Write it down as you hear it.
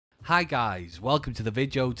Hi guys, welcome to the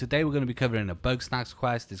video. Today we're going to be covering a Bugsnax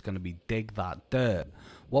quest. It's going to be dig that dirt.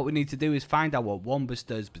 What we need to do is find out what Wambus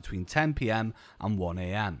does between 10 PM and 1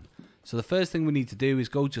 AM. So the first thing we need to do is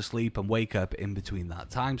go to sleep and wake up in between that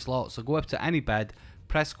time slot. So go up to any bed,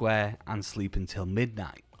 press square and sleep until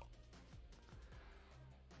midnight.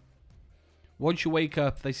 Once you wake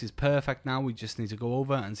up, this is perfect now. We just need to go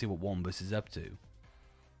over and see what Wambus is up to.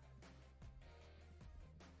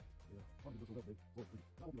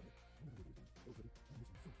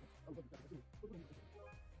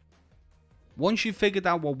 Once you've figured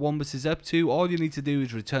out what Wambus is up to, all you need to do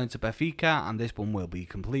is return to Beffica and this one will be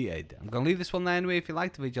completed. I'm going to leave this one there anyway. If you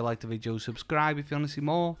liked the video, subscribe if you want to see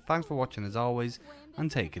more. Thanks for watching as always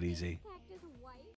and take it easy.